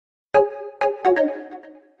Feel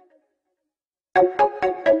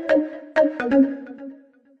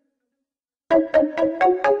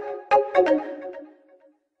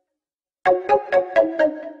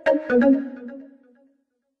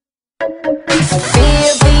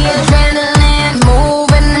the adrenaline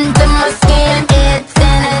moving into my skin. It's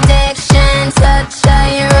an addiction, such a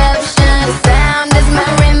eruption. Sound is my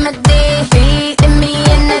remedy, feeding me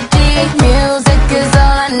energy. Music is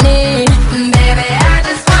all I need. Baby, I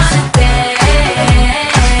just wanna dance.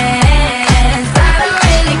 I don't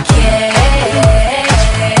really care.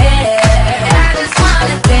 I just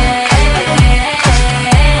wanna dance.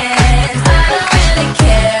 I don't really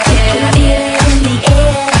care. In the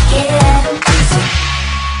air, yeah.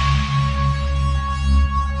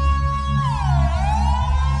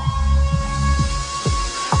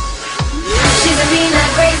 She's a mean, not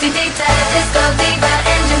crazy, data, disco diva,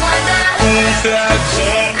 engine wonder. Who's that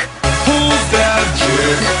chick? Who's that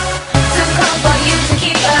chick? Too cold for you to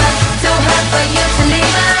keep her, too hot for you to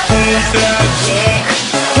leave her. Who's that chick?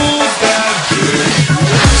 Who's that chick?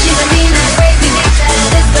 She's a mean, not crazy, data,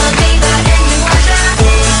 disco diva, engine wonder.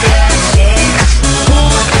 Who's that chick?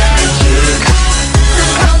 Who's that chick? Too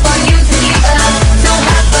cold for you to keep her, too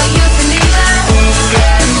hot for you to leave her. Who's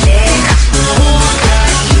that chick? Who's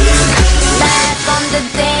that chick? Life on the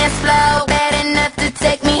dance floor, bad enough to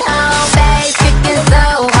take me home. Bass kicking so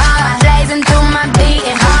hard, blazing through my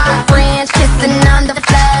beating heart. French kissing on the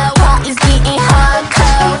floor, party's getting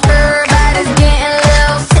hardcore. Everybody's getting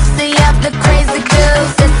loose, tipsy off the crazy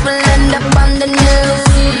goose. This will end up on the news.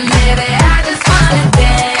 Baby, I just wanna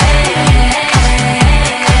dance.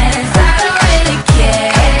 I don't really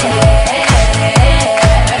care.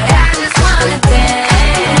 I just wanna dance.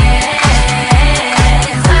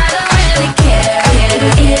 I don't really care.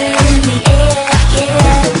 In the air,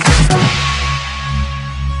 yeah.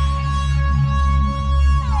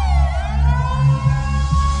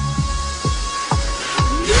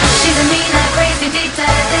 She's a mean, not crazy,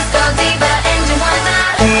 detail, disco diva, engine wonder.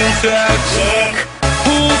 Who's that